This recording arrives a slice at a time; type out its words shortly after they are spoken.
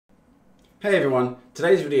Hey everyone,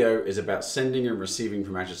 today's video is about sending and receiving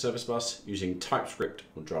from Azure Service Bus using TypeScript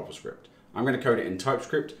or JavaScript. I'm going to code it in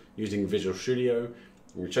TypeScript using Visual Studio.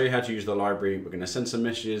 I'm going to show you how to use the library. We're going to send some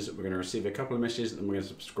messages, we're going to receive a couple of messages, and we're going to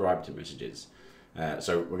subscribe to messages.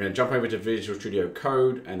 So we're going to jump over to Visual Studio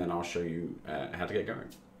Code, and then I'll show you how to get going.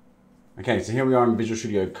 Okay, so here we are in Visual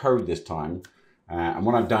Studio Code this time. And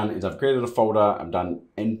what I've done is I've created a folder, I've done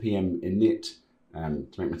npm init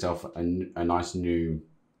to make myself a nice new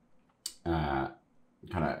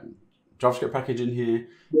kind of JavaScript package in here.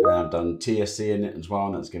 I've done TSC in it as well,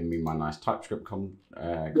 and that's given me my nice TypeScript config.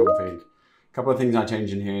 A couple of things I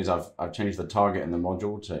changed in here is I've changed the target and the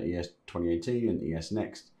module to ES 2018 and ES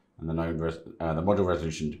Next, and the module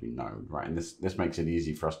resolution to be node, right? And this makes it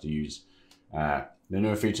easy for us to use the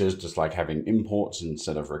newer features, just like having imports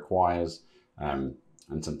instead of requires, and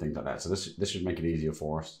some things like that. So this should make it easier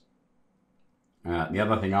for us. The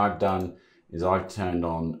other thing I've done is I've turned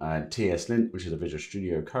on TSLint, which is a Visual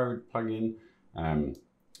Studio Code plugin.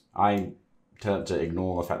 I tend to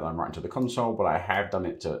ignore the fact that I'm writing to the console, but I have done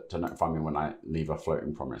it to notify me when I leave a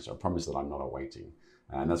floating promise, or a promise that I'm not awaiting.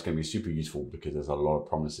 And that's going to be super useful because there's a lot of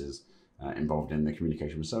promises involved in the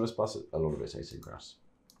communication with Service Bus. A lot of it's asynchronous.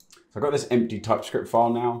 So I've got this empty TypeScript file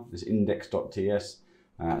now, this index.ts.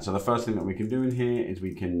 So the first thing that we can do in here is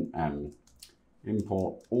we can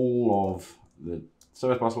import all of the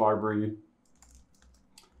Service Bus library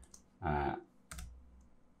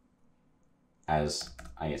as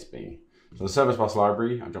ASB. So the Service Bus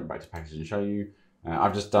library, I'll jump back to package and show you.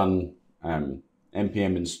 I've just done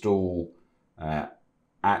npm install at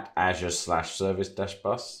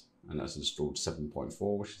Azure/service-bus, and that's installed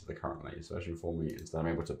 7.4, which is the current latest version for me, and so I'm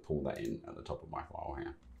able to pull that in at the top of my file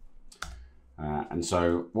here. And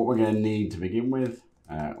so what we're going to need to begin with,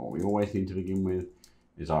 or we always need to begin with,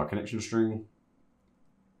 is our connection string.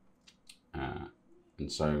 And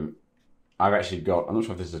so I've actually got, I'm not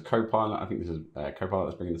sure if this is Copilot, I think this is Copilot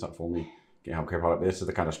that's bringing this up for me, GitHub Copilot. This is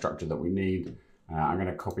the kind of structure that we need. I'm going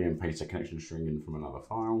to copy and paste a connection string in from another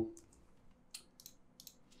file.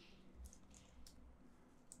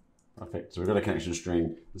 Perfect, so we've got a connection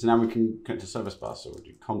string. So now we can connect to Service Bus. So we'll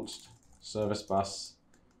do const Service Bus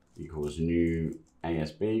equals new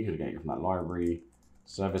ASB, because we're getting it from that library,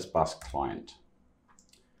 Service Bus client.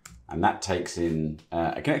 And that takes in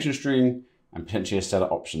a connection string and potentially a set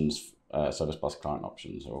of options, Service Bus client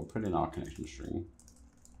options. So we'll put in our connection string.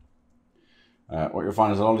 What you'll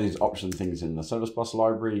find is a lot of these option things in the Service Bus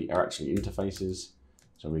library are actually interfaces.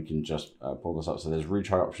 So we can just pull this up. So there's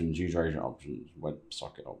retry options, user agent options,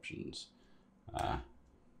 WebSocket options.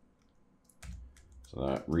 So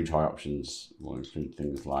the retry options will include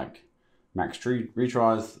things like max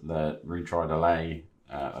retries, the retry delay,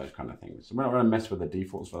 those kind of things. So we're not going to mess with the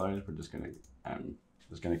defaults for those. We're just going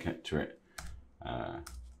to connect to it.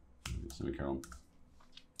 Semicolon.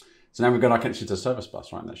 So now we've got our connection to Service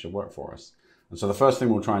Bus, right? And that should work for us. And so the first thing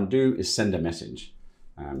we'll try and do is send a message.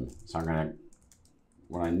 So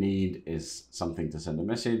what I need is something to send a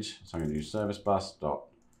message. So I'm going to do service bus dot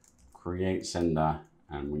create sender,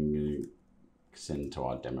 and we're going to send to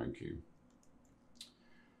our demo queue.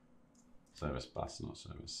 Service bus, not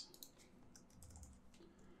service.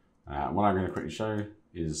 What I'm going to quickly show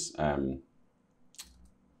is jump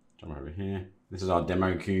over here. This is our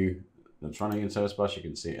demo queue that's running in Service Bus. You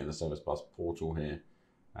can see it in the Service Bus portal here.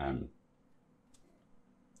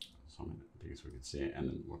 So because we can see it, and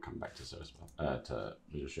then we'll come back to Service Bus, to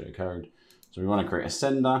Visual Studio Code. So we want to create a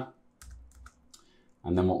sender,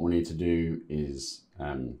 and then what we need to do is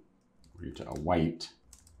we need to await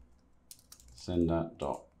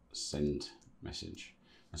sender.send message.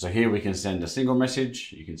 And so here we can send a single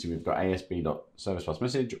message. You can see we've got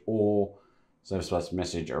ASB.ServiceBusMessage, or Service Bus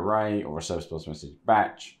message array, or a Service Bus message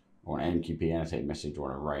batch, or an AMQP annotate message,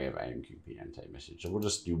 or an array of AMQP annotate message. So we'll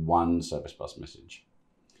just do one Service Bus message.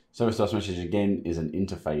 Service Bus message again is an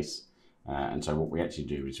interface, and so what we actually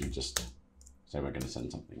do is we just say we're going to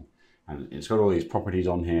send something, and it's got all these properties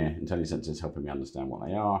on here. IntelliSense is helping me understand what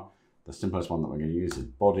they are. The simplest one that we're going to use is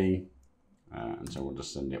body, and so we'll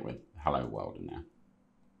just send it with hello world in there.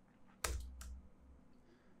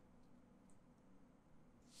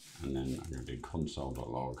 And then I'm going to do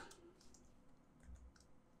console.log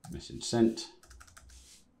message sent,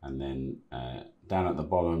 and then down at the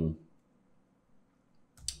bottom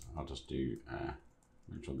I'll just do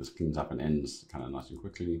make sure this cleans up and ends kind of nice and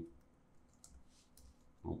quickly.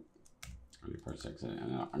 Oh, only process it,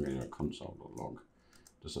 and I'm going to do a console.log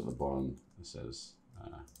just at the bottom. It says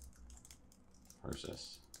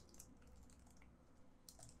process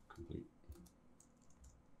complete.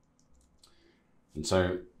 And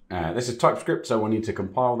so this is TypeScript, so we'll need to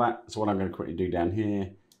compile that. So what I'm going to quickly do down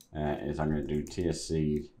here is I'm going to do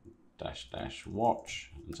tsc --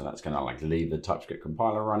 watch, and so that's going to like leave the TypeScript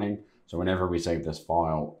compiler running. So whenever we save this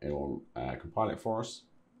file, it will compile it for us.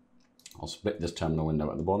 I'll split this terminal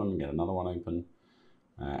window at the bottom and get another one open.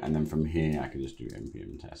 And then from here, I can just do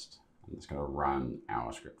npm test. And it's going to run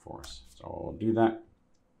our script for us. So I'll do that.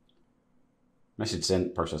 Message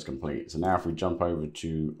sent, process complete. So now if we jump over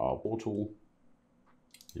to our portal,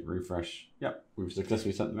 hit refresh, yep, we've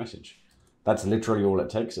successfully sent the message. That's literally all it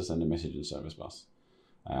takes to send a message in Service Bus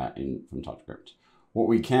from TypeScript. What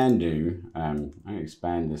we can do, I'm going to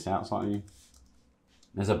expand this out slightly.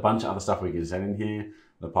 There's a bunch of other stuff we can set in here.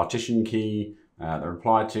 The partition key, the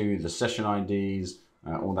reply to, the session IDs,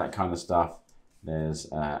 all that kind of stuff.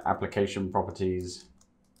 There's application properties.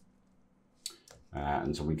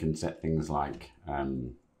 And so we can set things like, I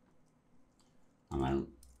don't know,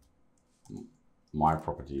 my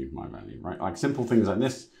property, my value, right? Like simple things like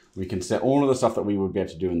this. We can set all of the stuff that we would be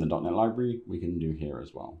able to do in the .NET library. We can do here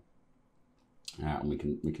as well. And we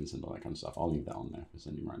can send all that kind of stuff. I'll leave that on there for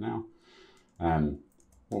sending right now.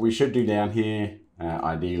 What we should do down here,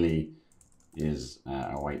 ideally, is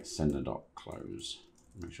await sender.close.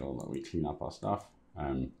 Make sure that we clean up our stuff.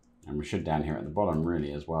 And we should down here at the bottom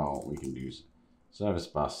really as well, we can use service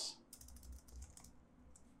bus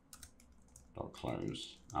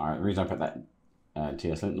 .close. All right, the reason I put that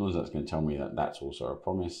TS lint was that's going to tell me that that's also a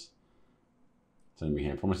promise. Telling me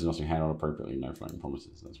here, promises must be handled appropriately, no floating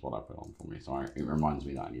promises. That's what I put on for me. So it reminds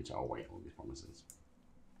me that I need to await all these promises.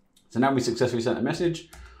 So now we successfully sent a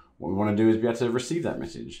message. What we want to do is be able to receive that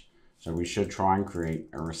message. So we should try and create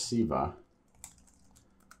a receiver.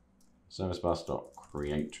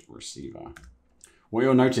 Servicebus.create receiver. What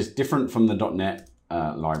you'll notice different from the .NET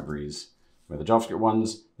libraries, where the JavaScript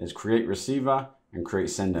ones, there's create receiver and create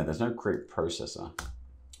sender. There's no create processor.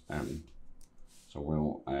 So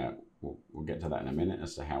we'll get to that in a minute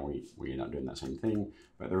as to how we end up doing that same thing.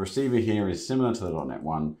 But the receiver here is similar to the .NET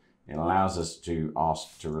one. It allows us to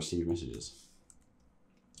ask to receive messages.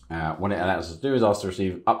 What it allows us to do is ask to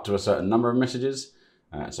receive up to a certain number of messages.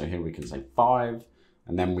 So here we can say 5,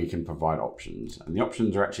 and then we can provide options. And the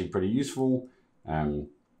options are actually pretty useful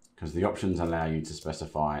because the options allow you to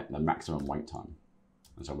specify the maximum wait time.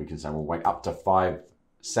 And so we can say we'll wait up to 5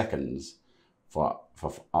 seconds for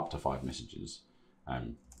up to 5 messages.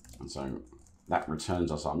 And so that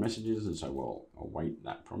returns us our messages, and so we'll await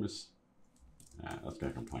that promise. That's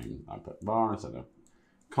going to complain. I put var instead of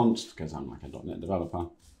const because I'm like a .NET developer.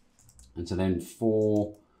 And so then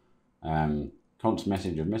for const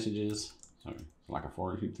message of messages, so like a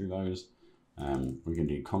for loop through those, we can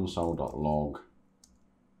do console.log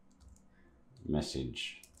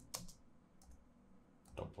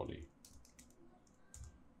message.body.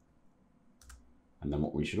 And then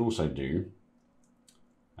what we should also do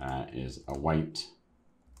is await.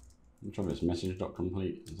 I'm sure it's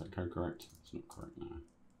message.complete. Is that code correct? It's not correct now.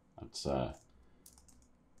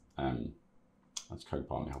 That's code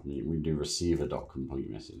partly helping me. We do receiver.complete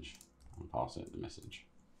message and pass it the message.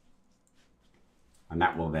 And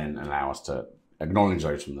that will then allow us to acknowledge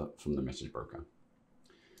those from the message broker.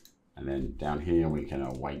 And then down here we can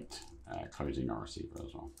await closing our receiver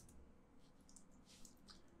as well.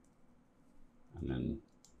 And then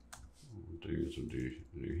what we'll do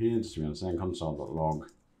here, just to understand, console.log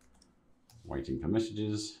waiting for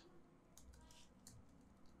messages.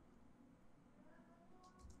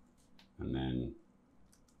 And then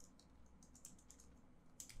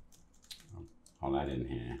I'll add in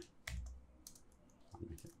here.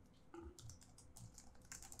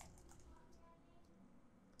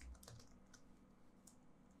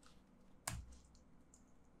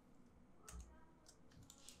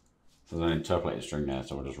 So there's an interpolated string there,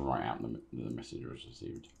 so we'll just write out the message was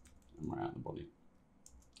received and write out the body.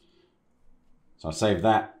 So I save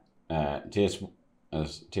that.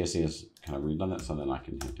 TSC has kind of redone it, so then I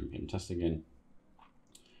can hit npm test again.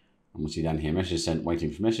 And we'll see down here, message sent,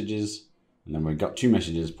 waiting for messages. And then we've got 2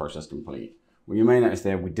 messages, process complete. Well, you may notice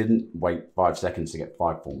there, we didn't wait 5 seconds to get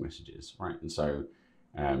 5 full messages, right? And so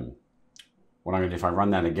what I'm going to do, if I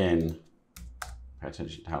run that again, pay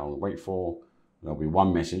attention to how long we wait for, there'll be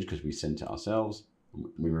 1 message because we sent it ourselves.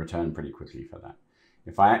 We return pretty quickly for that.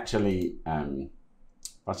 If I actually,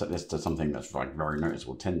 if I set this to something that's like very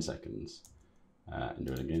noticeable, 10 seconds, and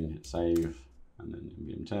do it again, hit save, and then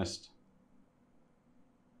npm test.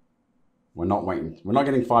 We're not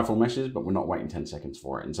getting 5 full messages, but we're not waiting 10 seconds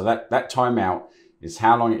for it. And so that timeout is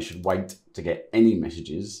how long it should wait to get any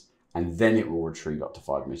messages, and then it will retrieve up to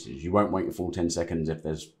 5 messages. You won't wait a full 10 seconds if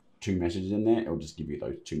there's 2 messages in there. It'll just give you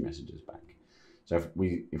those 2 messages back. So if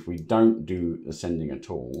we don't do the sending at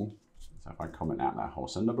all, so if I comment out that whole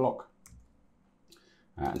sender block,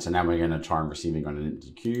 And so now we're going to try and receiving on an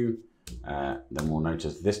empty queue. Then we'll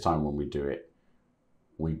notice this time when we do it,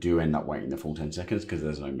 we do end up waiting the full 10 seconds because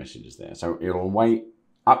there's no messages there. So it'll wait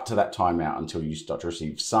up to that timeout until you start to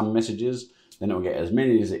receive some messages. Then it'll get as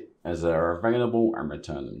many as are available and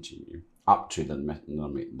return them to you up to the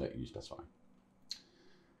number that you specify.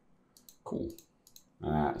 Cool.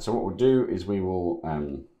 So what we'll do is we will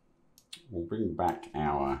we'll bring back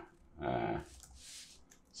our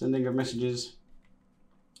sending of messages,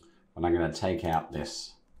 and I'm going to take out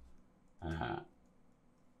this.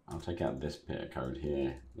 I'll take out this bit of code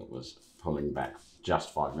here that was pulling back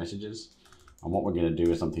just 5 messages. And what we're going to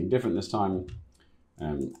do is something different this time.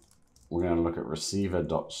 We're going to look at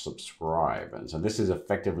receiver.subscribe. And so this is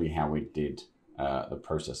effectively how we did the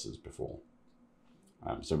processors before.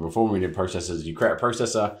 So before we did processors, you create a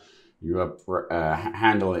processor, you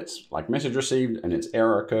handle its like message received and its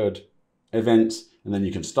error occurred events, and then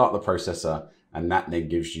you can start the processor, and that then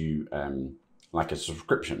gives you like a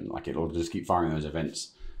subscription, like it'll just keep firing those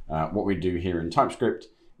events. What we do here in TypeScript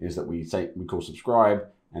is that we call subscribe,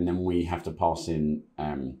 and then we have to pass in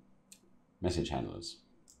message handlers.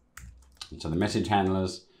 And so the message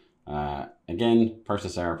handlers, again,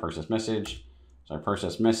 process error, process message. So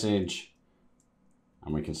process message,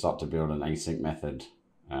 and we can start to build an async method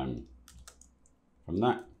from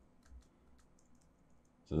that.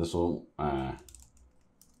 So this will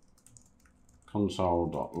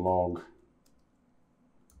console.log,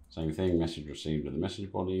 same thing, message received with the message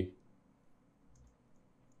body,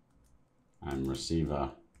 and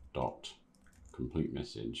receiver.complete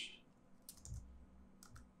message.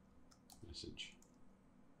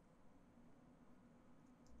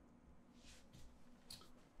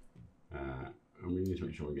 And we need to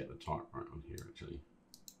make sure we get the type right on here actually.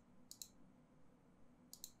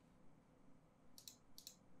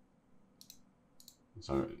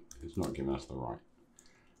 So it's not giving us the right.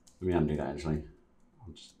 Let me undo that actually.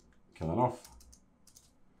 I'll just kill that off.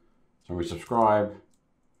 So we subscribe,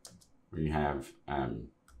 we have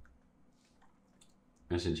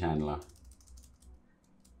message handler,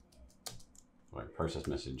 like process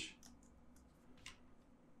message.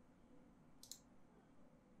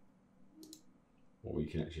 What we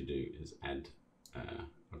can actually do is add,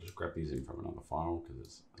 I'll just grab these in from another file because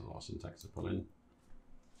it's a lot of syntax to pull in.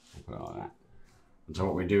 I'll put it like that. And so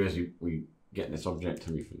what we do is we get this object.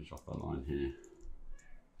 Let me finish off the line here.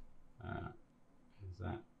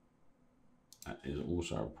 That is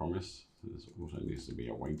also a promise. So this also needs to be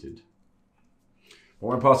awaited.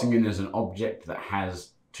 What we're passing in is an object that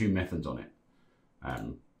has 2 methods on it.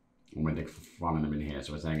 And we're defining them in here.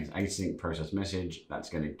 So we're saying it's async process message.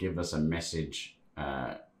 That's going to give us a message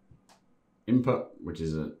input, which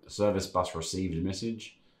is a service bus received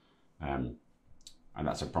message. And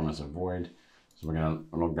that's a promise of void. So we're going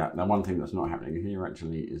to log that. Now, one thing that's not happening here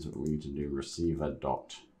actually is that we need to do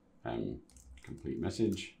receiver.complete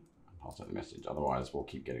message and pass out the message. Otherwise, we'll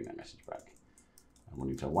keep getting that message back. And we'll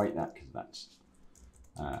need to await that because that's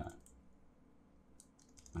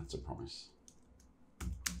a promise.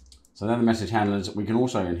 So then the message handlers, we can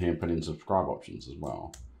also in here put in subscribe options as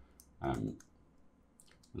well. And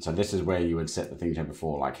so this is where you would set the things you had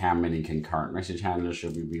before, like how many concurrent message handlers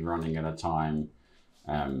should we be running at a time.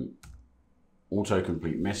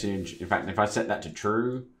 Autocomplete message. In fact, if I set that to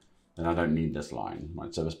true, then I don't need this line. My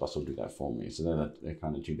service bus will do that for me. So they're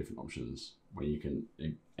kind of 2 different options where you can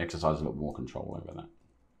exercise a little more control over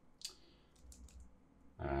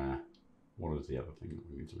that. What is the other thing that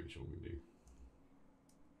we need to make sure we do?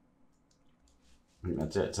 I think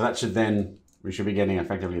that's it. So that should then, we should be getting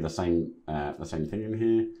effectively the same thing in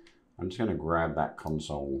here. I'm just going to grab that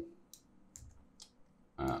console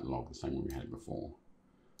log, the same one we had before.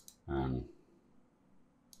 I'm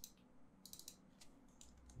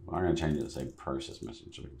going to change it to say process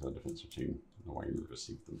message so we can tell the difference between the way we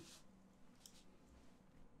receive them.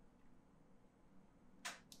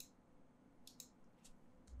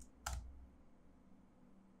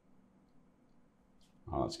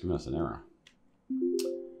 Oh, that's giving us an error.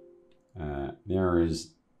 The error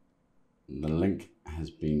is the link has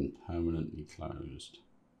been permanently closed.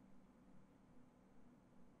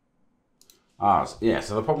 Yeah,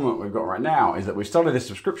 so the problem that we've got right now is that we started this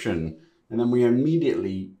subscription and then we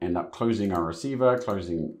immediately end up closing our receiver,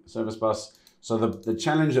 closing service bus. So the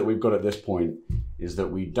challenge that we've got at this point is that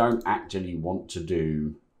we don't actually want to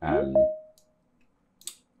do,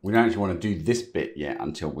 we don't actually want to do this bit yet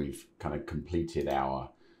until we've kind of completed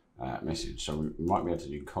our message. So we might be able to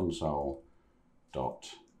do console dot,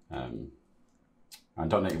 I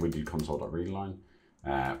don't know if we do console.readline.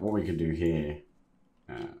 What we can do here,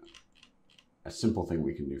 a simple thing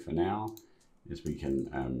we can do for now is we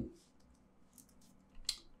can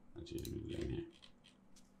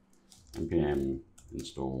npm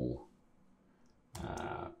install,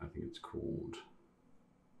 I think it's called,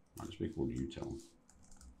 might just be called util.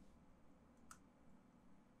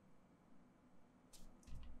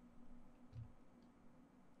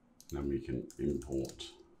 Then we can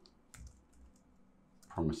import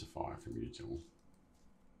Promisify from util.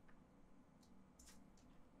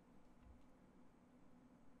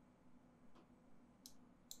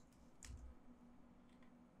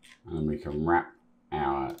 And then we can wrap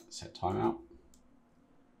our set timeout.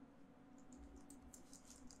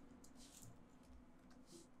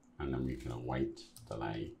 And then we can await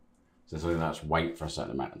delay. So let's wait for a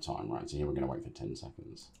certain amount of time, right? So here we're going to wait for 10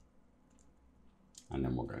 seconds. And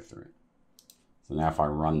then we'll go through it. So now if I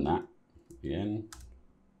run that again,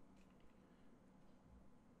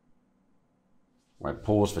 we'll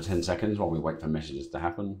pause for 10 seconds while we wait for messages to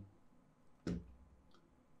happen.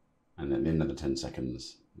 And at the end of the 10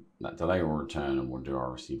 seconds, that delay will return and we'll do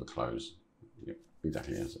our receiver close. Yep,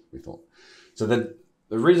 exactly as we thought. So the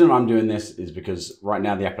reason I'm doing this is because right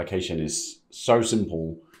now the application is so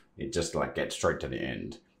simple, it just like gets straight to the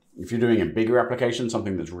end. If you're doing a bigger application,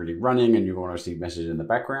 something that's really running and you want to receive messages in the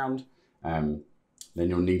background, then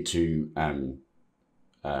you'll need to,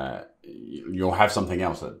 you'll have something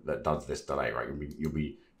else that does this delay, right? You'll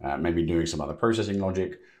be maybe doing some other processing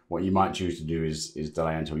logic. What you might choose to do is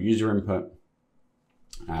delay until user input.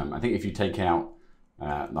 I think if you take out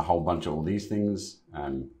the whole bunch of all these things,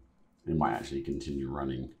 it might actually continue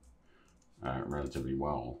running relatively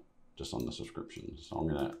well just on the subscription. So I'm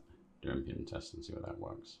going to do npm test and see what that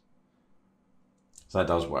works. So that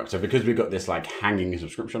does work. So because we've got this like hanging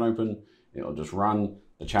subscription open, it'll just run.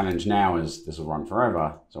 The challenge now is this will run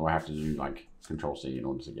forever. So I have to do like Control-C in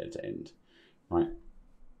order to get it to end, right?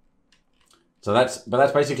 So that's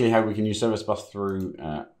basically how we can use Service Bus through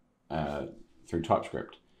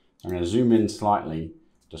TypeScript. I'm going to zoom in slightly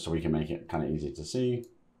just so we can make it kind of easy to see.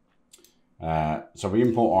 So we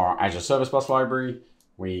import our Azure Service Bus library.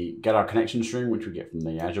 We get our connection string, which we get from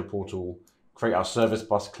the Azure portal, create our Service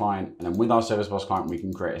Bus client, and then with our Service Bus client, we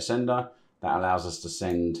can create a sender that allows us to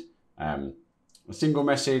send a single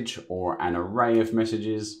message or an array of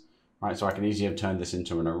messages, right? So I can easily have turned this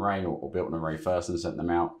into an array or built an array first and sent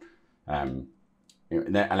them out.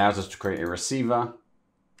 That allows us to create a receiver.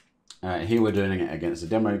 Here we're doing it against a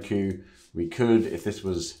demo queue. We could, if this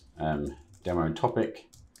was demo topic,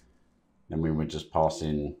 then we would just pass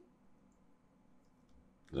in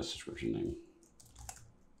the subscription name.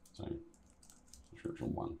 So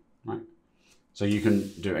subscription 1, right? So you can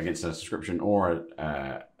do it against a subscription or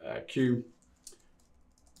a queue.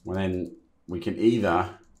 Well, then we can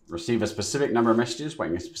either receive a specific number of messages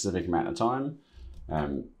waiting a specific amount of time,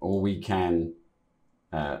 or we can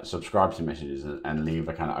subscribe to messages and leave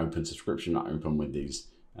a kind of open subscription open with these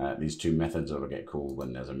two methods that will get called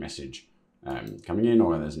when there's a message coming in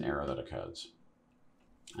or when there's an error that occurs.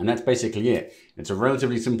 And that's basically it. It's a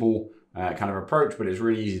relatively simple kind of approach, but it's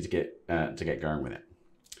really easy to get going with it.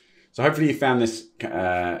 So hopefully you found this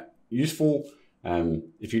useful.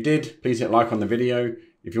 If you did, please hit like on the video.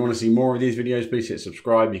 If you want to see more of these videos, please hit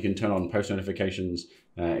subscribe. You can turn on post notifications.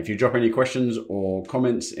 If you drop any questions or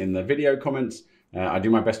comments in the video comments, I do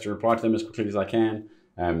my best to reply to them as quickly as I can.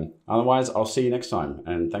 Otherwise, I'll see you next time,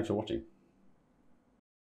 and thanks for watching.